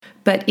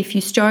But if you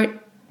start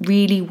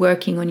really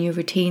working on your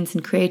routines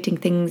and creating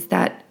things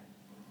that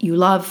you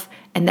love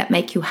and that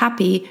make you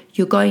happy,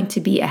 you're going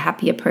to be a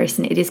happier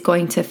person. It is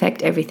going to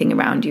affect everything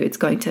around you. It's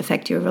going to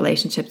affect your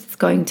relationships. It's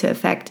going to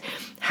affect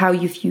how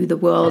you view the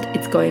world.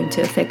 It's going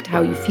to affect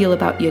how you feel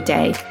about your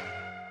day.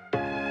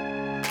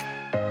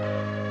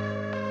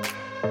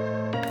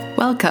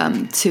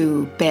 Welcome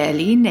to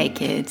Barely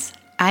Naked.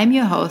 I'm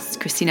your host,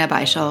 Christina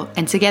Beischel,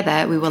 and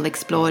together we will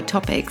explore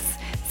topics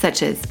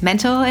such as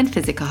mental and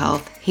physical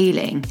health,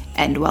 healing,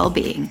 and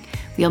well-being.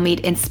 We'll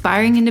meet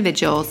inspiring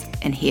individuals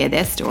and hear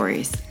their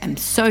stories. I'm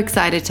so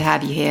excited to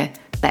have you here.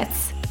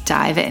 Let's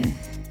dive in.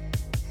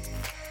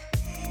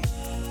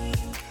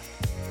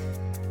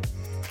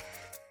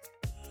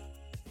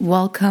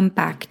 Welcome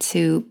back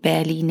to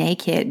Barely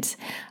Naked.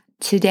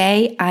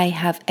 Today I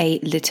have a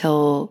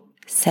little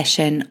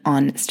session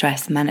on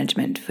stress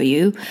management for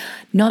you.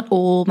 Not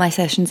all my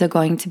sessions are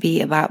going to be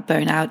about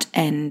burnout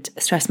and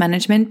stress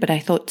management, but I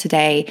thought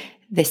today,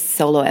 this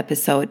solo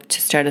episode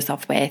to start us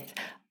off with,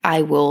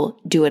 I will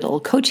do a little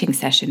coaching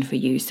session for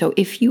you. So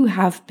if you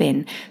have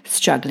been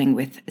struggling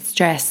with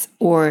stress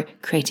or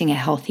creating a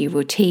healthy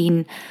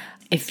routine,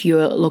 if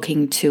you're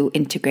looking to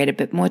integrate a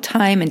bit more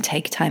time and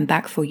take time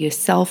back for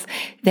yourself,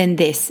 then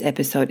this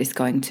episode is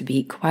going to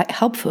be quite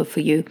helpful for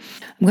you.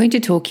 I'm going to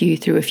talk you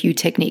through a few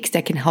techniques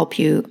that can help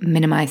you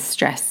minimize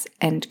stress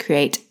and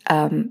create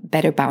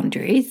better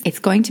boundaries. It's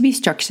going to be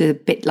structured a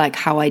bit like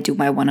how I do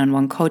my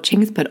one-on-one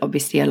coachings, but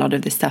obviously a lot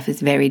of the stuff is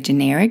very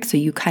generic. So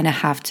you kind of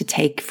have to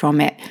take from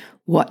it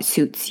what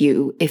suits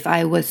you. If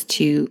I was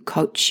to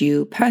coach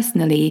you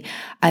personally,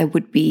 I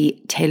would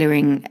be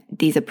tailoring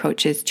these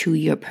approaches to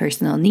your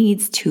personal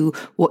needs, to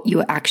what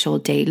your actual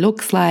day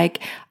looks like,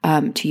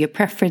 to your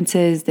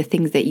preferences, the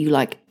things that you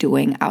like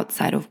doing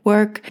outside of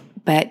work.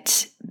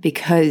 But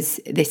because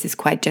this is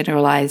quite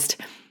generalized,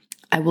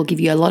 I will give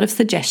you a lot of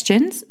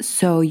suggestions.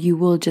 So you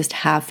will just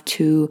have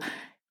to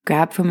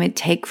grab from it,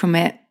 take from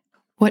it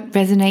what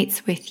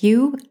resonates with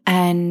you,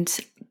 and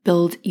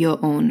build your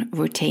own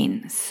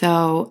routine.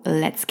 So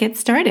let's get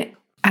started.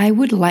 I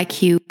would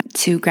like you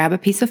to grab a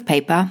piece of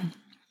paper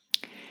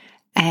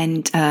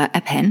and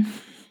a pen,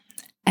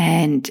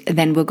 and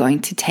then we're going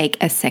to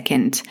take a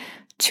second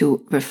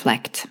to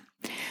reflect.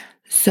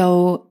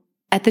 So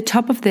at the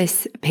top of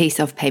this piece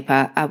of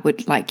paper, I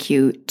would like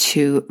you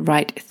to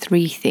write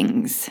 3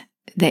 things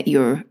that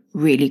you're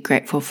really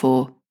grateful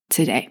for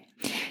today.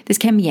 This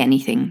can be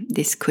anything.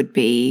 This could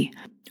be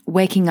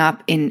waking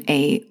up in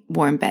a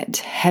warm bed,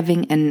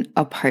 having an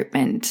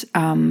apartment,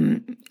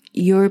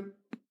 you're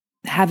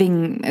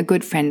having a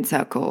good friend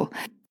circle,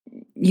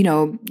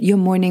 your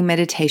morning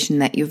meditation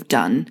that you've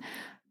done,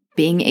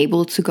 being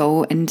able to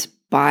go and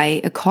buy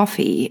a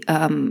coffee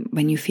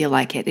when you feel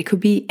like it. It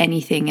could be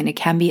anything, and it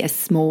can be as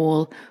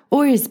small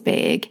or as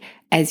big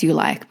as you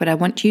like. But I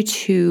want you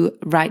to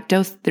write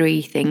those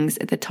 3 things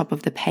at the top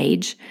of the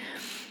page.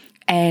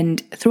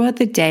 And throughout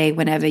the day,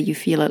 whenever you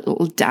feel a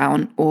little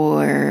down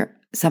or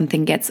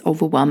something gets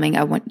overwhelming,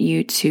 I want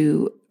you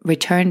to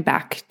return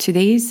back to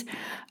these.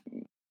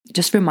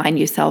 Just remind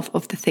yourself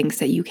of the things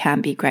that you can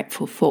be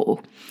grateful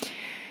for.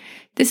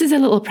 This is a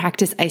little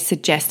practice I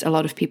suggest a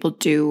lot of people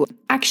do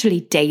actually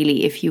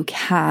daily if you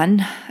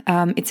can.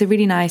 It's a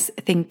really nice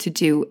thing to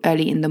do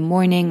early in the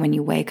morning when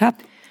you wake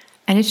up.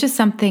 And it's just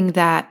something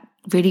that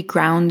really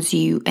grounds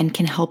you and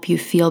can help you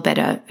feel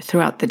better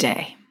throughout the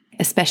day,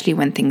 especially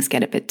when things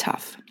get a bit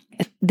tough.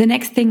 The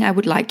next thing I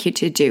would like you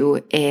to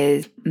do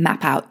is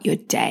map out your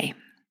day.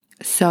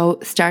 So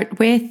start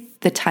with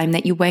the time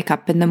that you wake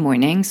up in the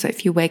morning. So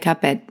if you wake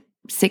up at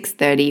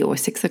 6:30 or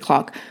 6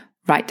 o'clock,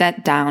 write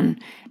that down.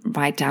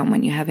 Write down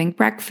when you're having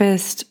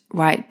breakfast.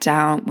 Write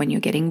down when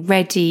you're getting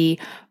ready.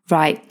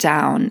 Write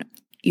down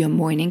your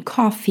morning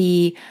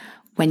coffee,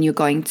 when you're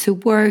going to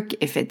work,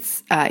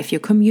 if you're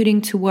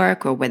commuting to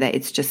work, or whether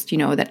it's just,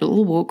 that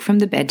little walk from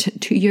the bed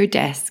to your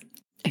desk,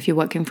 if you're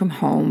working from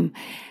home.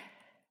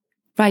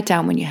 Write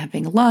down when you're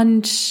having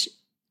lunch,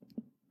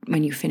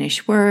 when you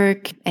finish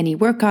work, any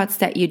workouts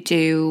that you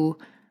do,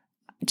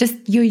 just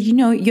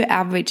your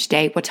average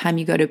day, what time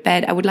you go to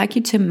bed. I would like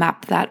you to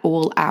map that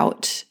all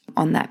out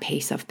on that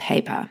piece of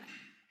paper.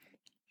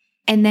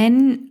 And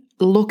then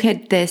look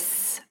at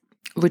this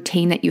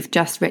routine that you've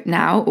just written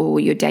out, or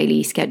your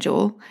daily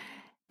schedule,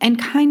 and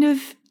kind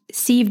of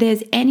see if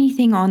there's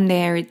anything on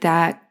there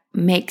that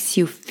makes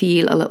you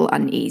feel a little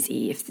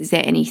uneasy. If is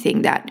there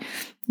anything that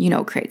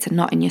creates a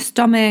knot in your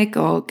stomach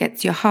or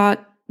gets your heart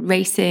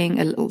racing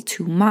a little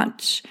too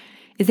much?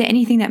 Is there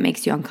anything that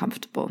makes you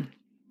uncomfortable?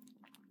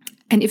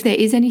 And if there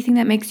is anything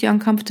that makes you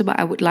uncomfortable,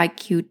 I would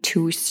like you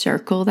to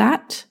circle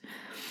that.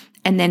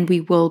 And then we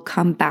will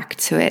come back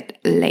to it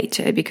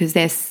later, because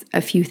there's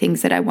a few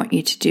things that I want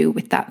you to do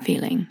with that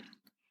feeling.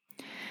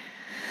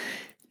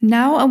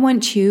 Now I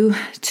want you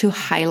to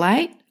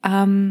highlight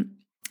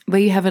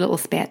where you have a little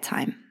spare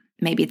time.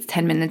 Maybe it's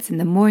 10 minutes in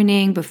the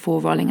morning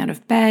before rolling out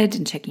of bed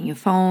and checking your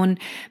phone.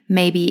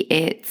 Maybe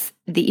it's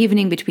the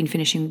evening between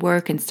finishing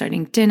work and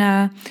starting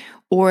dinner.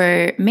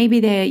 Or maybe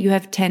you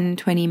have 10,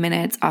 20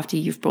 minutes after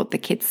you've brought the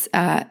kids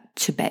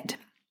to bed.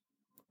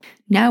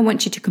 Now I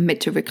want you to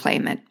commit to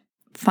reclaim it.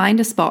 Find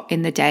a spot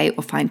in the day,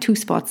 or find 2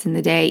 spots in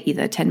the day,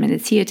 either 10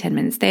 minutes here, 10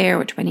 minutes there,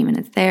 or 20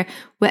 minutes there,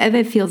 wherever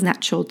it feels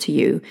natural to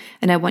you.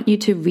 And I want you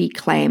to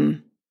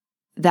reclaim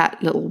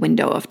that little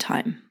window of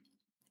time.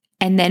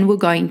 And then we're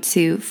going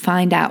to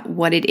find out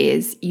what it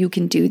is you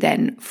can do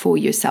then for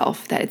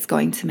yourself that it's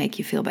going to make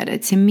you feel better.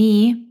 To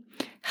me,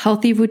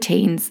 healthy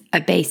routines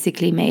are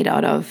basically made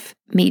out of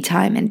me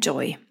time and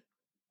joy.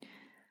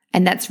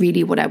 And that's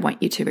really what I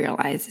want you to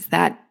realize, is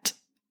that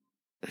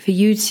for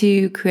you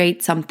to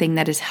create something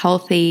that is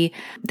healthy,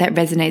 that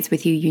resonates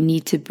with you, you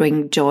need to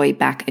bring joy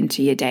back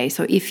into your day.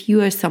 So if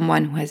you are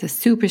someone who has a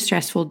super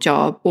stressful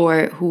job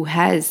or who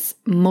has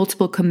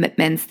multiple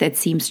commitments that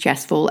seem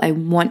stressful, I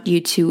want you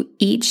to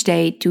each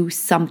day do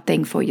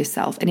something for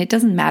yourself. And it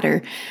doesn't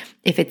matter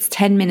if it's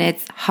 10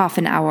 minutes, half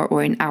an hour,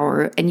 or an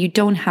hour, and you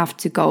don't have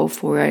to go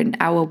for an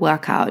hour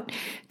workout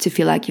to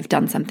feel like you've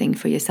done something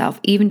for yourself.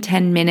 Even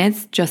 10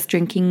 minutes, just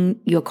drinking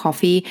your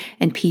coffee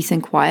in peace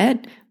and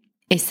quiet,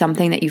 is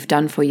something that you've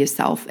done for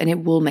yourself, and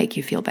it will make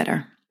you feel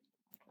better.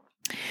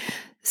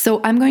 So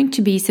I'm going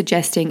to be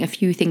suggesting a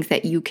few things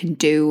that you can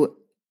do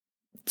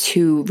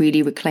to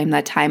really reclaim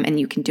that time, and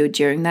you can do it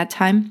during that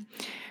time.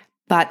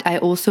 But I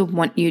also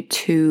want you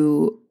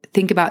to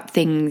think about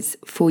things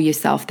for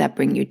yourself that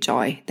bring you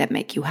joy, that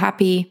make you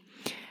happy,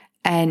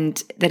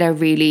 and that are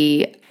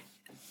really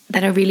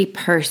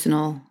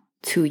personal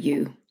to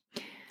you.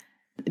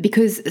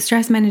 Because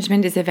stress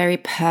management is a very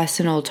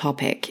personal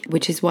topic,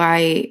 which is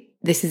why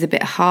this is a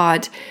bit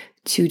hard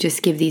to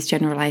just give these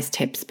generalized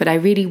tips. But I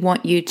really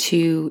want you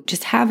to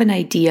just have an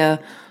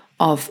idea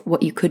of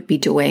what you could be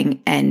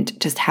doing and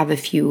just have a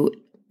few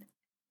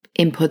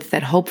inputs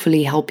that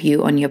hopefully help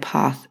you on your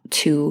path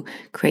to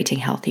creating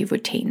healthy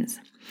routines.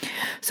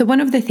 So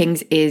one of the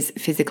things is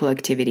physical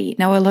activity.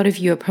 Now, a lot of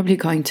you are probably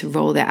going to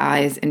roll their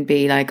eyes and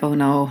be like, oh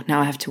no,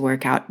 now I have to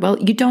work out. Well,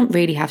 you don't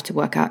really have to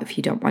work out if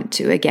you don't want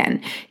to.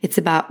 Again, it's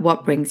about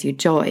what brings you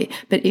joy.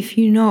 But if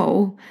you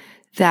know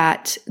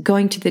that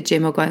going to the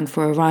gym or going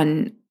for a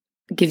run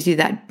gives you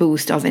that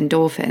boost of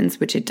endorphins,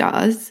 which it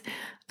does,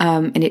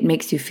 and it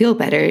makes you feel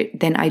better,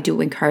 then I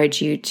do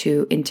encourage you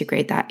to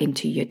integrate that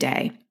into your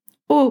day.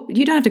 Or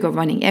you don't have to go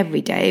running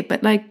every day,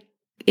 but like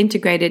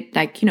integrate it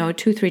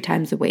 2-3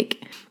 times a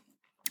week.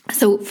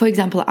 So for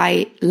example,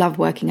 I love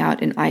working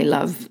out and I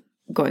love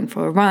going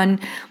for a run.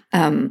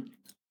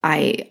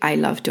 I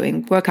love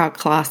doing workout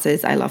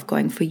classes. I love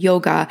going for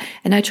yoga.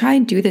 And I try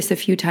and do this a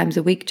few times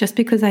a week just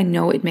because I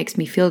know it makes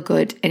me feel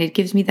good and it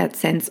gives me that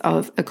sense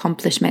of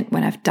accomplishment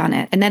when I've done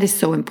it. And that is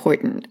so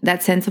important.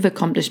 That sense of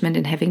accomplishment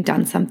and having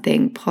done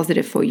something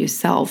positive for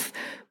yourself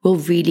will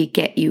really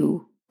get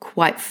you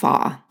quite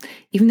far.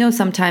 Even though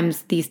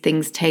sometimes these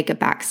things take a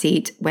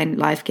backseat when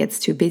life gets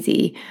too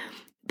busy.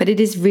 But it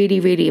is really,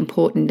 really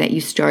important that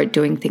you start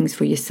doing things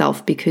for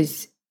yourself,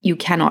 because you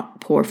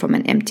cannot pour from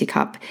an empty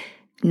cup.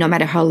 No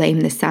matter how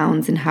lame this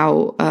sounds and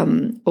how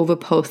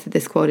overposted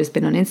this quote has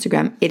been on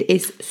Instagram, it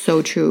is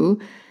so true.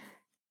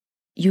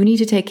 You need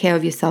to take care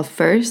of yourself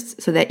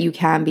first so that you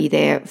can be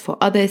there for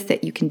others,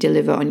 that you can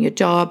deliver on your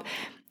job,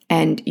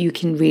 and you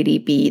can really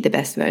be the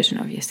best version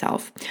of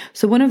yourself.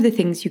 So one of the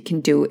things you can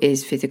do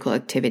is physical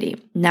activity.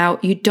 Now,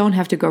 you don't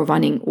have to go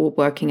running or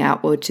working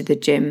out or to the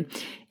gym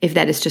if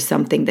that is just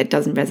something that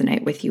doesn't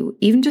resonate with you.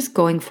 Even just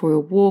going for a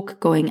walk,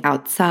 going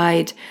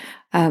outside,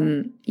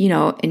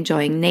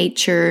 enjoying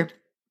nature,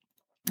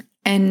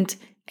 and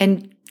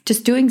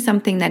just doing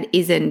something that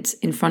isn't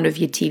in front of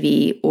your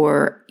TV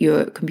or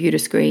your computer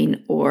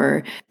screen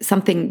or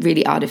something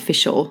really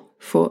artificial,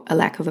 for a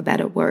lack of a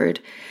better word.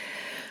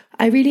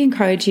 I really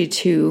encourage you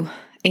to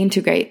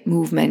integrate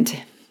movement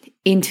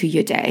into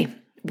your day,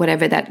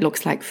 whatever that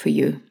looks like for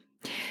you.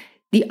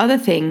 The other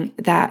thing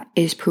that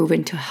is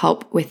proven to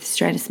help with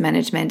stress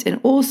management and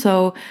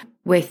also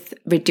with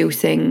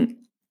reducing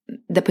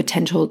the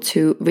potential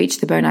to reach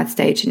the burnout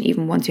stage, and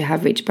even once you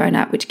have reached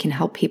burnout, which can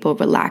help people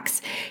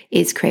relax,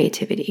 is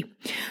creativity.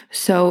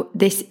 So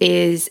this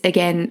is,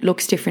 again,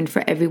 looks different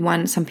for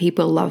everyone. Some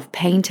people love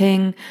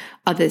painting,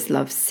 others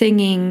love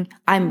singing.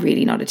 I'm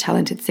really not a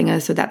talented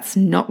singer, so that's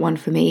not one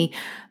for me.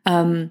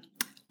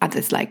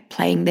 Others like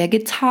playing their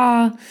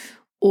guitar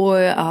or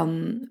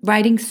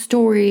writing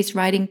stories,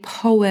 writing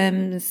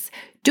poems,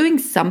 doing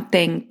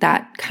something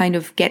that kind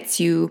of gets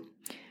your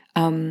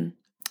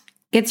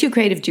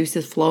creative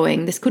juices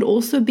flowing. This could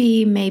also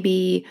be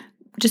maybe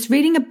just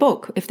reading a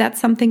book. If that's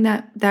something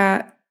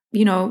that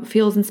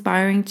feels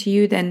inspiring to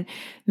you, then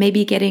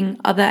maybe getting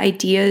other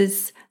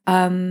ideas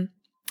or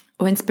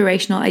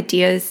inspirational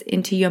ideas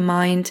into your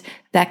mind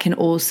that can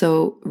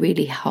also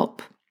really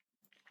help.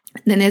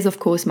 Then there's, of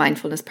course,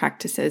 mindfulness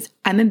practices.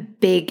 I'm a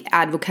big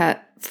advocate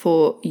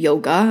for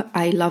yoga.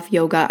 I love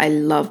yoga. I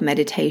love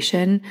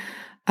meditation.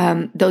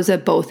 Those are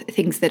both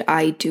things that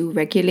I do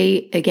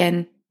regularly.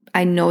 Again,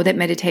 I know that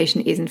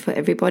meditation isn't for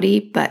everybody,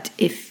 but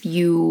if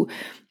you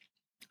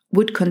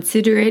would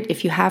consider it,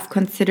 if you have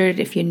considered it,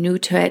 if you're new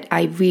to it,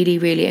 I really,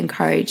 really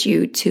encourage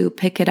you to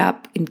pick it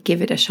up and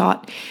give it a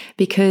shot,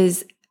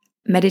 because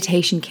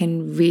meditation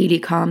can really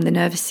calm the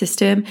nervous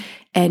system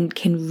and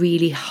can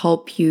really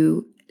help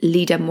you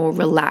lead a more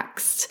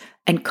relaxed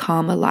and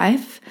calmer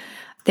life,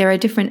 there are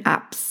different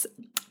apps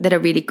that are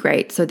really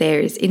great. So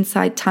there's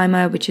Insight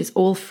Timer, which is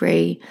all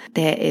free.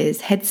 There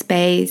is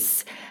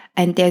Headspace,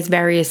 and there's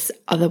various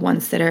other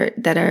ones that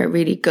are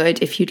really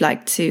good. If you'd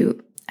like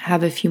to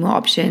have a few more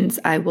options,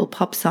 I will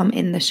pop some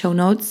in the show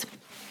notes.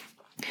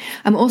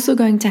 I'm also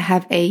going to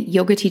have a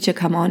yoga teacher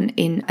come on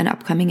in an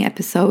upcoming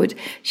episode.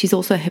 She's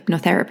also a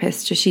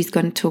hypnotherapist, so she's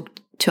going to talk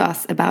to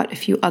us about a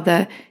few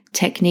other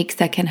techniques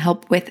that can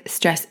help with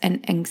stress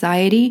and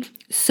anxiety.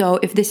 So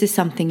if this is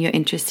something you're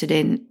interested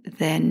in,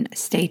 then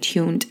stay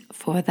tuned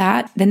for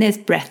that. Then there's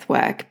breath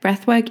work.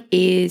 Breath work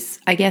is,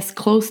 I guess,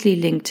 closely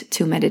linked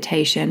to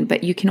meditation,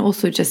 but you can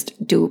also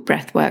just do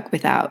breath work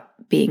without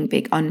being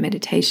big on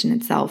meditation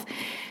itself.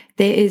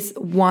 There is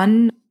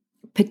one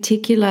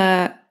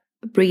particular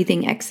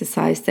breathing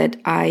exercise that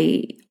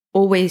I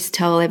always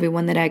tell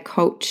everyone that I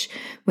coach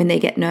when they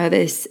get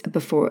nervous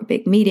before a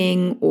big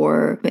meeting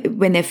or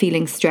when they're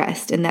feeling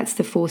stressed, and that's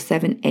the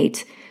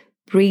 4-7-8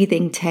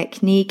 breathing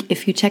technique.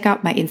 If you check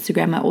out my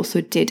Instagram, I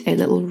also did a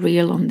little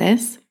reel on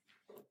this.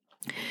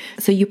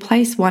 So you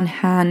place one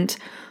hand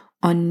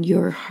on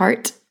your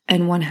heart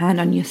and one hand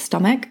on your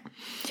stomach,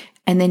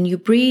 and then you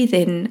breathe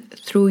in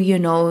through your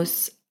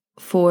nose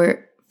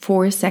for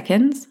 4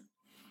 seconds.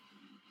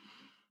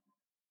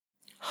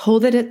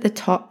 Hold it at the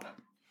top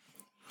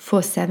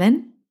for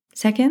 7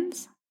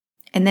 seconds,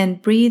 and then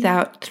breathe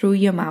out through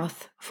your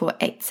mouth for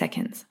 8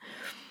 seconds.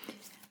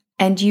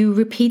 And you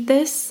repeat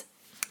this,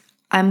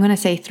 I'm going to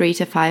say 3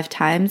 to 5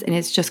 times, and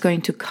it's just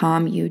going to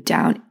calm you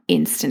down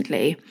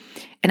instantly.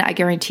 And I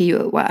guarantee you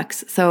it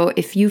works. So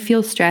if you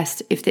feel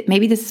stressed,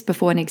 maybe this is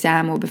before an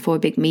exam or before a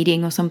big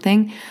meeting or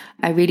something,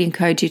 I really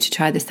encourage you to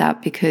try this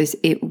out because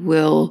it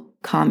will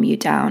calm you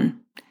down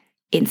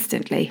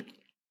instantly.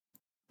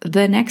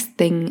 The next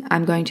thing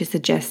I'm going to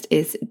suggest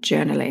is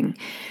journaling.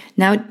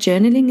 Now,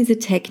 journaling is a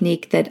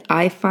technique that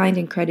I find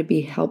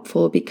incredibly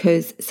helpful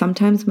because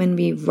sometimes when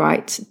we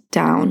write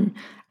down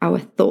our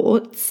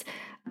thoughts,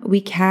 we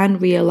can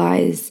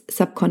realize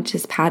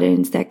subconscious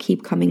patterns that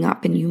keep coming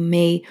up, and you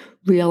may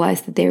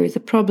realize that there is a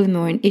problem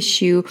or an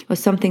issue or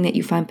something that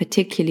you find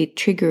particularly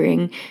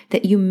triggering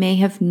that you may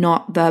have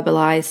not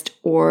verbalized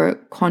or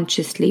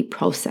consciously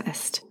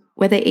processed.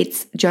 Whether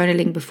it's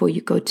journaling before you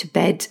go to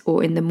bed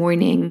or in the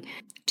morning,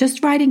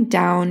 just writing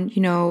down,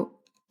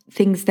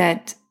 things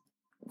that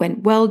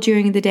went well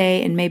during the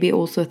day and maybe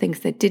also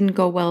things that didn't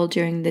go well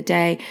during the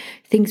day,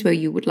 things where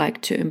you would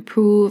like to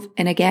improve,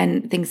 and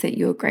again, things that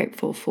you're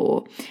grateful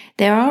for.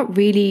 There are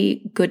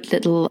really good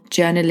little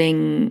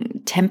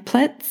journaling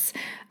templates.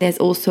 There's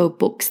also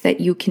books that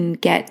you can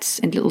get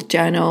and little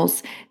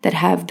journals that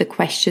have the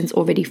questions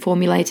already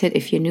formulated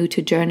if you're new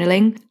to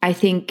journaling. I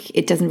think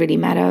it doesn't really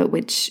matter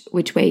which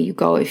way you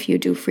go, if you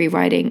do free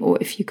writing or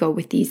if you go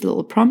with these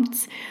little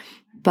prompts.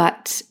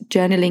 But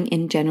journaling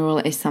in general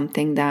is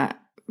something that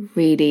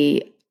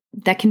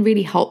can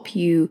really help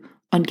you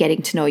on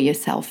getting to know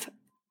yourself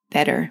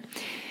better.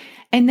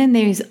 And then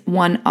there's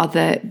one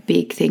other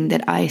big thing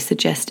that I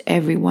suggest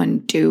everyone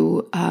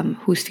do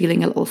who's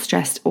feeling a little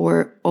stressed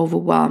or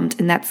overwhelmed,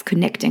 and that's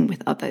connecting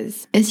with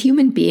others. As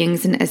human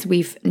beings, and as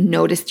we've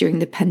noticed during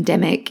the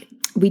pandemic,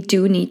 we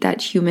do need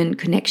that human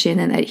connection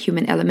and that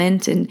human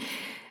element, and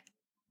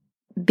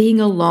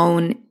being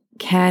alone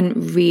can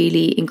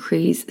really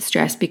increase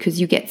stress because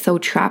you get so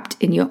trapped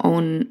in your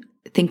own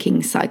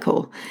thinking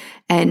cycle,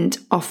 and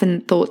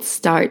often thoughts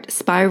start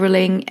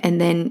spiraling, and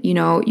then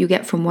you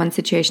get from one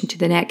situation to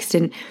the next,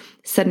 and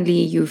suddenly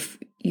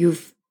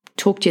you've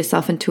talked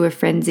yourself into a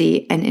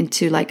frenzy and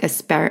into like a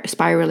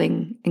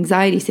spiraling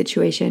anxiety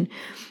situation.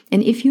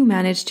 And if you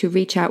manage to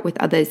reach out with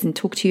others and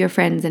talk to your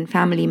friends and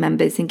family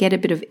members and get a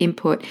bit of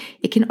input,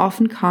 it can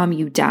often calm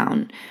you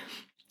down.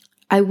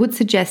 I would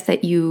suggest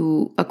that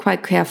you are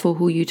quite careful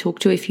who you talk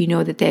to. If you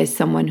know that there's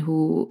someone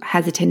who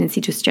has a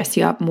tendency to stress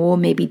you up more,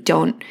 maybe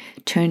don't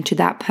turn to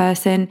that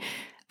person.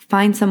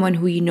 Find someone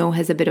who you know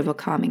has a bit of a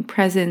calming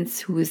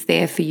presence, who is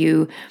there for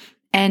you,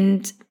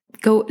 and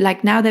go,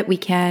 like, now that we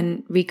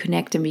can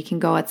reconnect and we can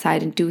go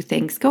outside and do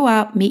things, go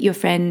out, meet your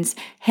friends,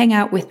 hang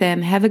out with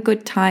them, have a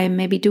good time,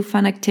 maybe do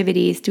fun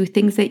activities, do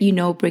things that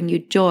bring you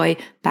joy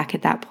back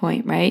at that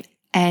point, right?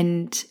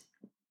 And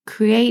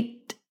create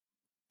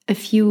a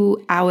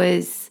few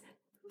hours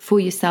for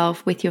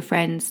yourself with your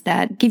friends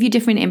that give you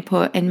different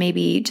input and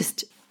maybe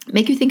just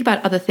make you think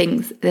about other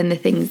things than the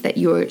things that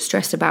you're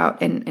stressed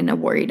about and are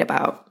worried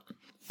about.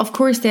 Of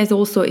course, there's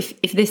also,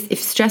 if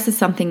stress is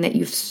something that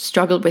you've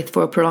struggled with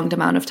for a prolonged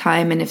amount of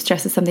time, and if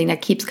stress is something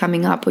that keeps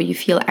coming up, or you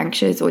feel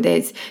anxious, or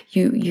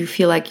you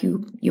feel like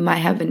you might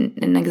have an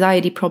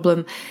anxiety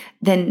problem,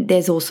 then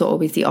there's also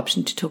always the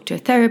option to talk to a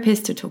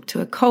therapist, to talk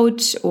to a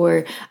coach,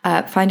 or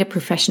find a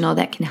professional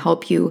that can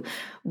help you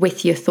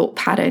with your thought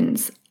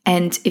patterns.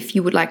 And if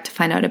you would like to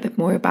find out a bit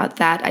more about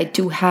that, I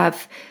do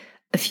have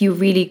a few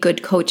really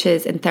good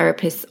coaches and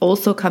therapists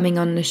also coming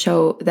on the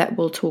show that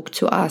will talk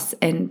to us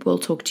and will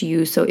talk to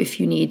you. So if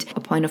you need a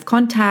point of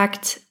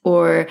contact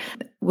or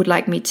would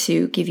like me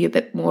to give you a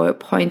bit more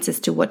points as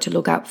to what to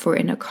look out for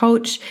in a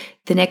coach,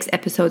 the next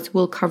episodes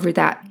will cover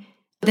that.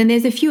 Then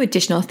there's a few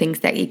additional things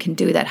that you can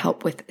do that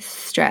help with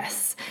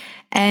stress.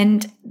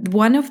 And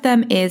one of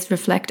them is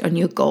reflect on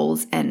your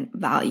goals and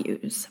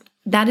values.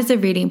 That is a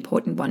really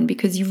important one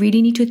because you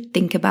really need to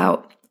think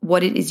about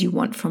what it is you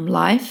want from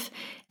life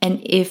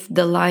and if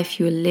the life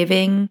you're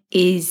living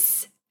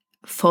is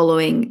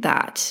following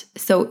that.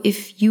 So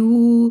if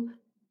you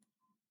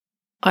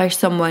are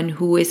someone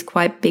who is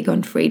quite big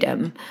on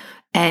freedom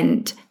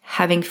and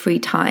having free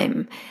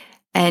time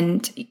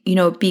and,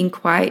 being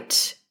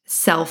quite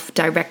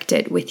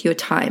self-directed with your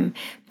time,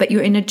 but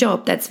you're in a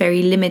job that's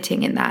very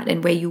limiting in that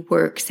and where you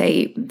work,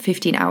 say,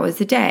 15 hours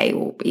a day,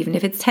 or even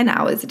if it's 10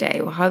 hours a day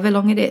or however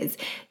long it is,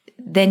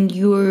 then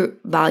your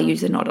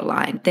values are not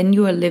aligned. Then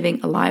you are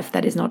living a life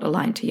that is not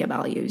aligned to your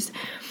values.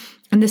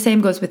 And the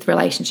same goes with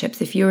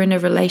relationships. If you're in a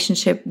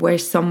relationship where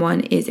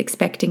someone is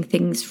expecting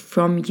things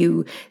from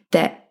you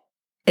that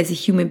as a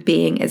human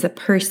being, as a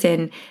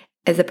person,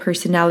 as a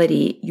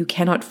personality, you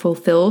cannot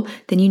fulfill,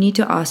 then you need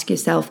to ask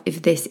yourself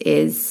if this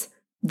is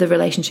the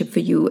relationship for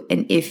you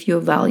and if your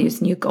values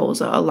and your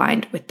goals are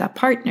aligned with that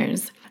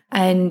partner's.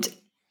 And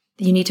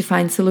you need to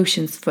find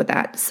solutions for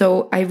that.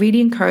 So I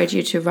really encourage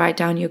you to write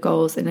down your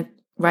goals and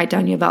write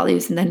down your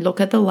values and then look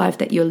at the life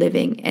that you're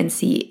living and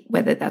see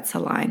whether that's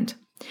aligned.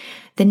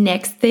 The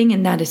next thing,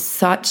 and that is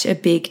such a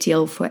big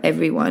deal for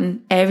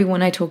everyone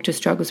I talk to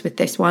struggles with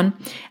this one,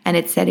 and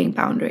it's setting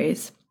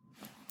boundaries.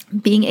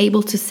 Being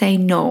able to say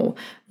no,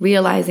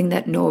 realizing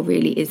that no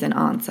really is an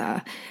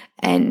answer,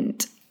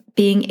 and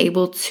being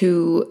able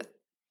to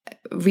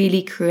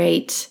really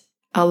create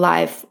a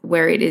life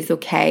where it is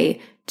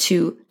okay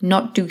to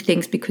not do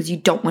things because you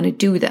don't want to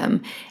do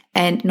them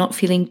and not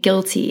feeling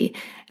guilty,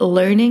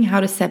 learning how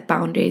to set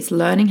boundaries,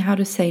 learning how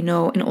to say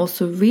no, and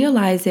also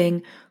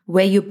realizing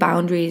where your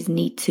boundaries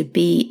need to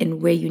be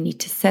and where you need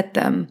to set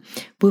them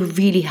will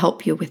really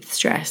help you with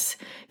stress.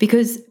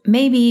 Because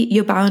maybe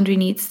your boundary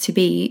needs to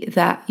be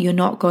that you're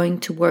not going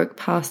to work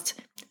past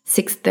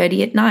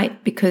 6:30 at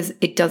night because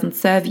it doesn't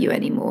serve you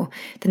anymore.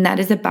 Then that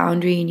is a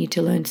boundary you need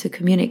to learn to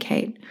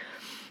communicate.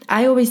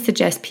 I always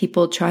suggest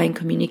people try and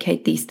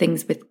communicate these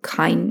things with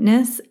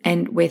kindness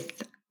and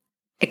with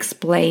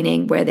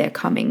explaining where they're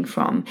coming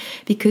from.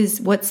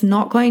 Because what's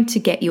not going to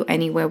get you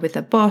anywhere with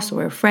a boss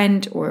or a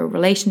friend or a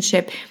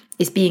relationship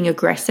is being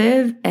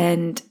aggressive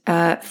and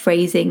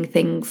phrasing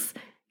things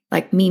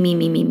like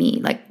me.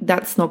 Like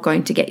that's not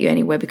going to get you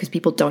anywhere because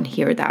people don't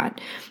hear that.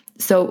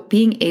 So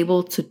being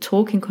able to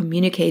talk and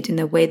communicate in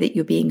a way that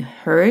you're being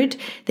heard,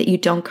 that you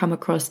don't come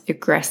across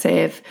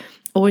aggressive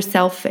or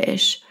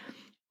selfish,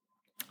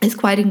 is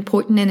quite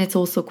important, and it's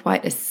also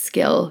quite a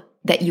skill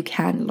that you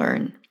can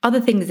learn. Other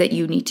things that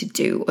you need to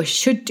do or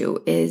should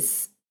do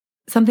is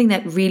something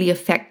that really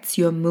affects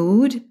your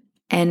mood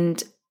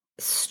and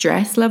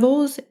stress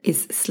levels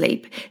is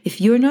sleep.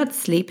 If you're not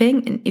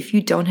sleeping and if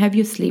you don't have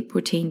your sleep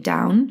routine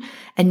down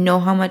and know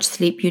how much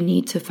sleep you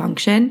need to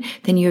function,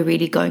 then you're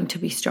really going to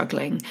be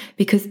struggling,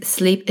 because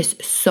sleep is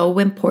so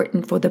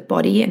important for the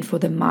body and for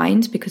the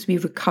mind because we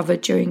recover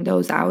during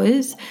those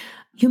hours.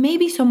 You may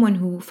be someone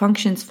who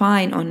functions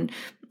fine on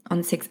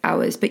 6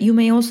 hours, but you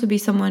may also be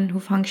someone who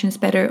functions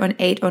better on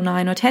 8 or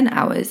 9 or 10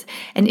 hours.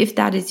 And if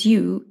that is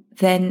you,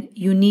 then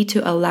you need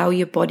to allow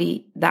your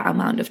body that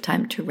amount of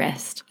time to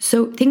rest.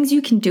 So things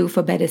you can do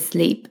for better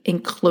sleep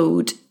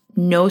include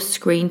no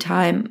screen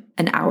time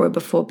an hour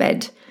before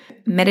bed,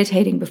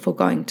 meditating before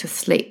going to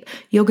sleep.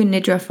 Yoga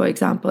Nidra, for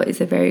example,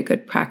 is a very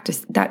good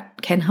practice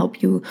that can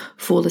help you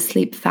fall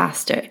asleep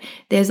faster.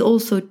 There's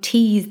also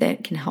teas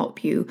that can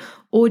help you,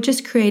 or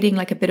just creating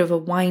like a bit of a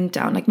wind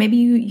down. Like maybe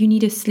you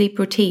need a sleep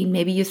routine.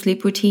 Maybe your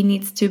sleep routine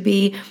needs to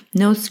be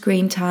no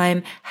screen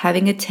time,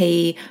 having a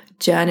tea,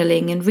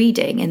 journaling and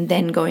reading, and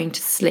then going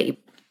to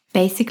sleep.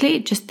 Basically,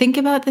 just think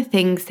about the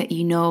things that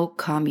you know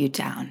calm you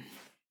down.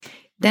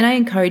 Then I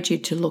encourage you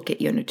to look at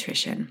your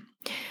nutrition.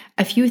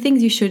 A few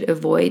things you should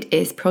avoid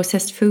is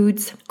processed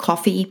foods,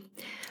 coffee,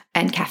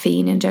 and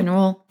caffeine in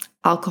general,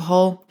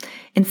 alcohol.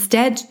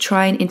 Instead,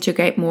 try and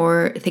integrate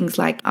more things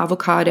like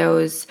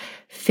avocados,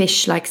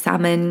 fish like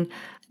salmon,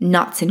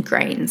 nuts and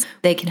grains.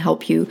 They can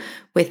help you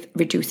with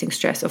reducing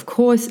stress. Of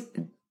course,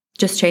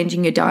 just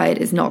changing your diet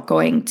is not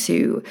going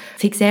to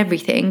fix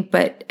everything.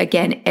 But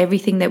again,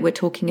 everything that we're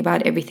talking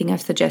about, everything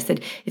I've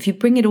suggested, if you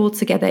bring it all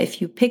together,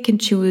 if you pick and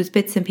choose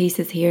bits and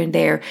pieces here and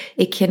there,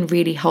 it can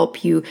really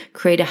help you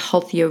create a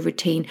healthier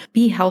routine,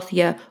 be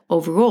healthier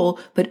overall,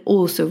 but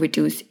also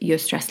reduce your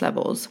stress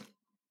levels.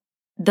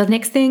 The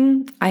next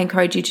thing I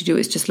encourage you to do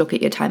is just look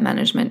at your time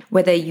management,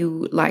 whether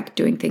you like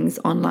doing things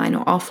online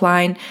or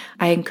offline.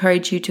 I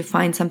encourage you to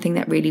find something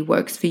that really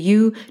works for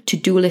you.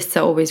 To-do lists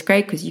are always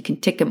great because you can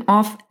tick them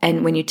off.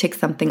 And when you tick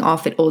something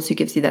off, it also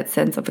gives you that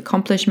sense of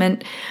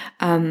accomplishment.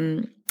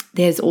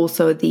 There's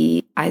also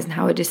the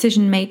Eisenhower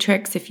decision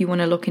matrix if you want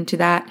to look into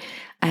that.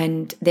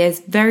 And there's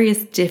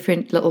various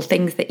different little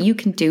things that you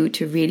can do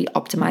to really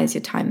optimize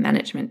your time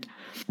management.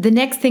 The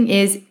next thing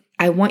is,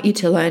 I want you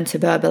to learn to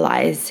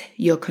verbalize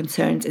your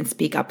concerns and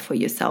speak up for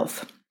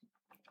yourself.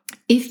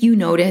 If you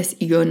notice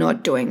you're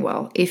not doing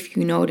well, if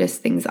you notice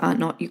things are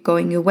not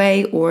going your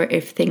way, or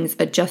if things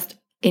are just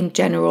in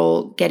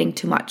general getting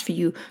too much for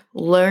you,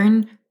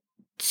 learn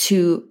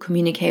to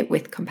communicate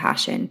with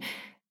compassion.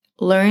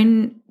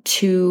 Learn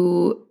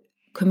to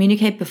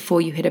communicate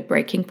before you hit a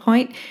breaking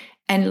point,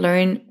 and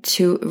learn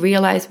to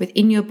realize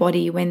within your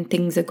body when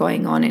things are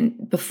going on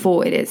and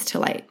before it is too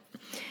late.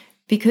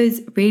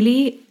 Because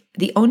really,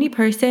 the only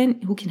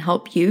person who can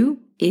help you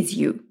is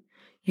you.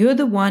 You're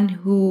the one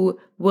who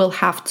will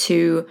have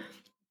to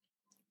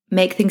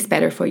make things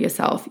better for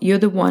yourself. You're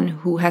the one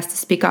who has to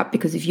speak up,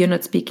 because if you're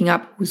not speaking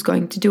up, who's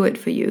going to do it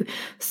for you?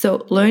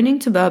 So learning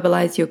to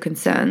verbalize your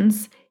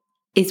concerns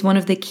is one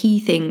of the key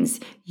things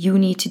you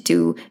need to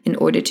do in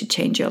order to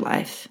change your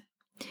life.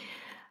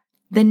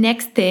 The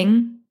next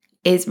thing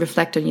is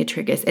reflect on your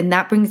triggers. And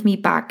that brings me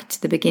back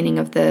to the beginning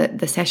of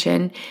the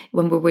session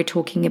when we were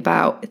talking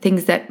about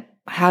things that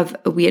have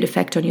a weird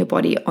effect on your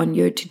body, on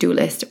your to-do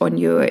list, on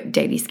your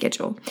daily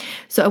schedule.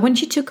 So I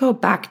want you to go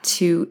back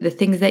to the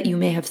things that you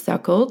may have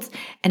circled,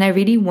 and I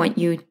really want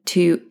you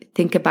to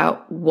think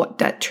about what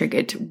that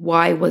triggered.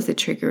 Why was it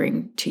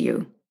triggering to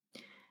you?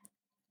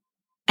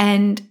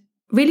 And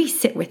really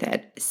sit with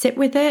it. Sit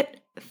with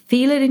it,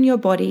 feel it in your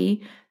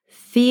body,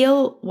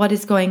 feel what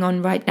is going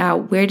on right now.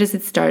 Where does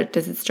it start?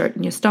 Does it start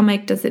in your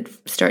stomach? Does it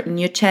start in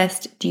your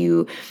chest?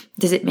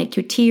 Does it make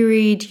you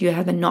teary? Do you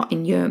have a knot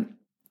in your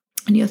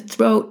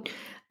throat?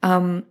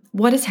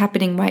 What is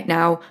happening right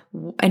now,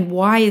 and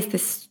why is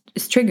this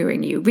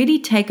triggering you? Really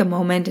take a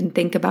moment and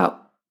think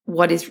about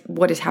what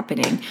is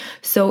happening.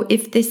 So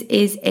if this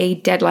is a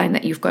deadline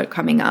that you've got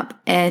coming up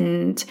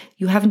and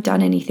you haven't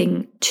done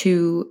anything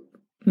to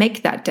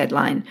make that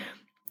deadline,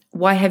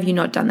 why have you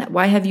not done that?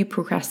 Why have you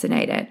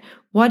procrastinated?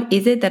 What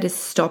is it that is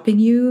stopping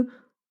you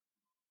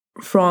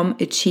from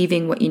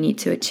achieving what you need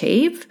to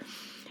achieve?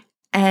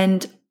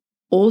 And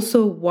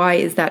also, why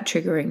is that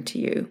triggering to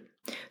you?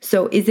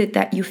 So is it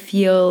that you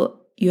feel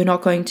you're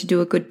not going to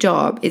do a good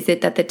job? Is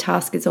it that the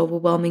task is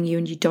overwhelming you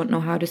and you don't know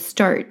how to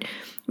start?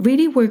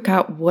 Really work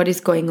out what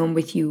is going on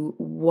with you,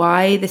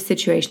 why the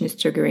situation is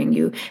triggering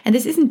you. And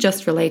this isn't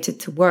just related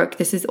to work.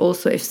 This is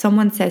also if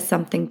someone says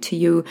something to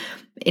you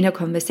in a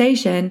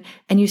conversation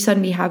and you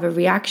suddenly have a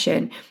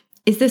reaction.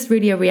 Is this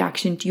really a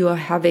reaction you are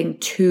having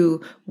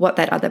to what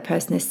that other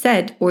person has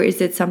said? Or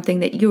is it something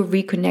that you're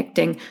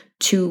reconnecting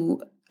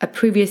to a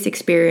previous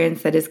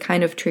experience that is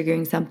kind of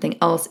triggering something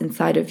else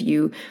inside of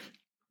you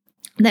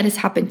that has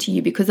happened to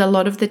you? Because a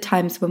lot of the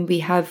times when we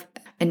have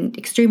an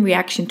extreme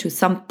reaction to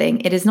something,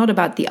 it is not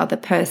about the other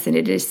person.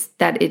 It is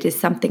that it is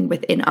something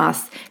within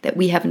us that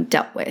we haven't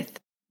dealt with.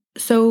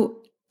 So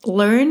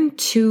learn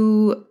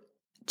to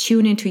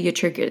tune into your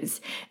triggers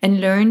and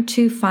learn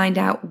to find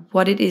out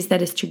what it is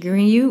that is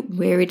triggering you,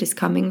 where it is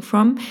coming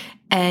from,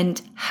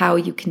 and how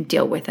you can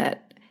deal with it.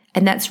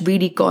 And that's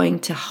really going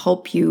to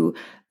help you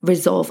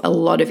resolve a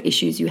lot of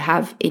issues you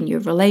have in your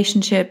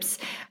relationships,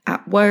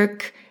 at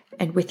work,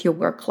 and with your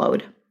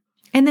workload.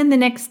 And then the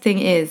next thing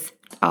is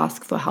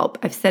ask for help.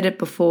 I've said it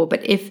before,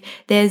 but if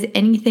there's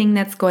anything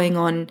that's going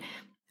on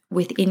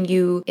within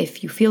you,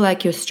 if you feel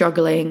like you're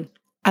struggling,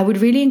 I would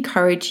really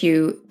encourage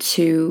you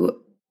to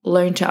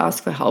learn to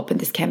ask for help. And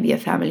this can be a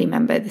family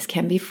member, this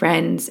can be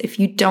friends. If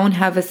you don't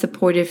have a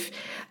supportive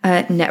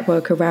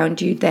network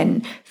around you,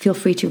 then feel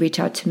free to reach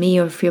out to me,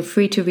 or feel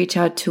free to reach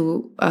out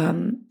to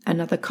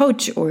another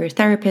coach or a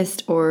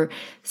therapist or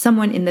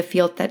someone in the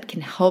field that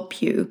can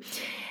help you.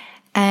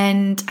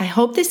 And I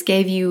hope this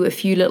gave you a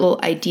few little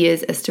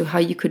ideas as to how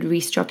you could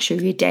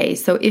restructure your day.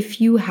 So if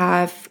you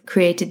have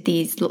created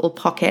these little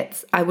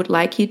pockets, I would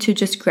like you to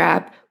just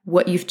grab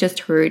what you've just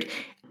heard,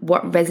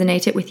 what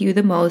resonated with you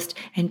the most,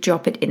 and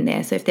drop it in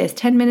there. So if there's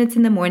 10 minutes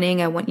in the morning,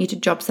 I want you to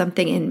drop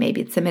something in. Maybe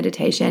it's a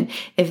meditation.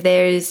 If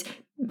there's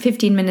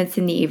 15 minutes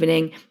in the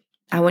evening,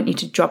 I want you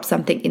to drop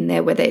something in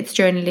there, whether it's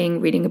journaling,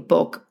 reading a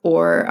book,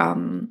 or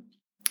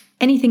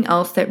anything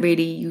else that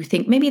really you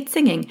think, maybe it's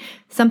singing,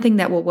 something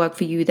that will work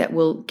for you, that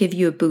will give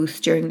you a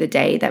boost during the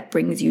day, that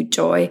brings you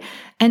joy.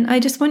 And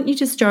I just want you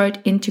to start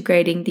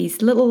integrating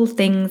these little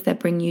things that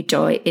bring you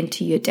joy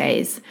into your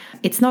days.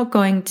 It's not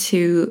going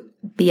to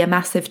be a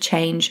massive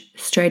change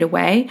straight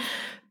away,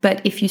 but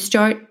if you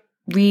start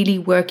really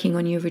working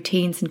on your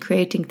routines and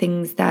creating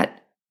things that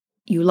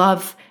you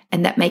love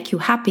and that make you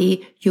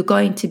happy, you're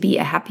going to be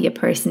a happier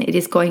person. It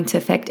is going to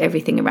affect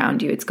everything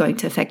around you. It's going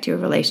to affect your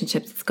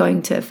relationships. It's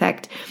going to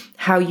affect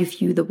how you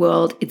view the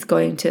world. It's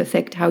going to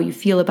affect how you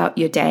feel about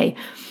your day.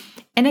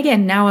 And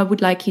again, now I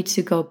would like you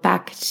to go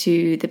back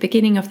to the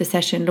beginning of the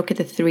session, look at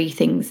the 3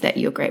 things that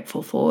you're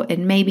grateful for.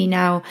 And maybe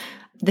now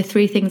the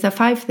 3 things are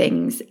 5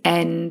 things,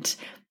 and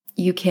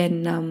you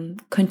can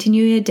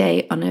continue your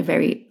day on a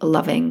very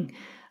loving,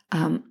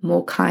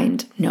 more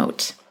kind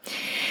note.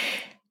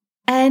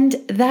 And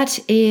that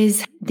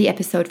is the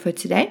episode for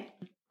today.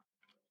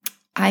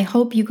 I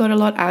hope you got a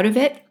lot out of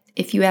it.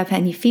 If you have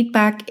any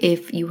feedback,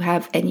 if you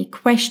have any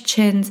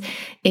questions,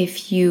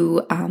 if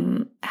you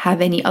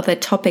have any other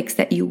topics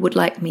that you would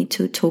like me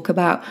to talk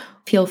about,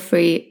 feel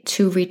free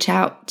to reach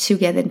out, to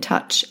get in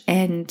touch.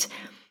 And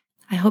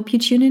I hope you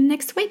tune in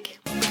next week.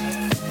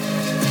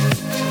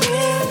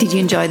 Did you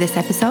enjoy this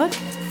episode?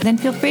 then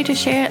feel free to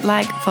share,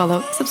 like,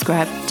 follow,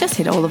 subscribe. Just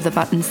hit all of the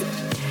buttons.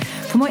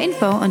 For more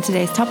info on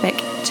today's topic,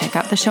 check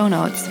out the show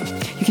notes.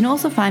 You can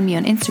also find me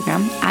on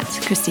Instagram at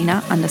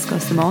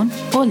Christina_Simone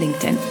or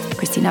LinkedIn,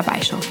 Christina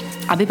Beischel.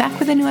 I'll be back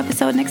with a new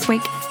episode next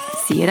week.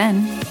 See you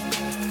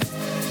then.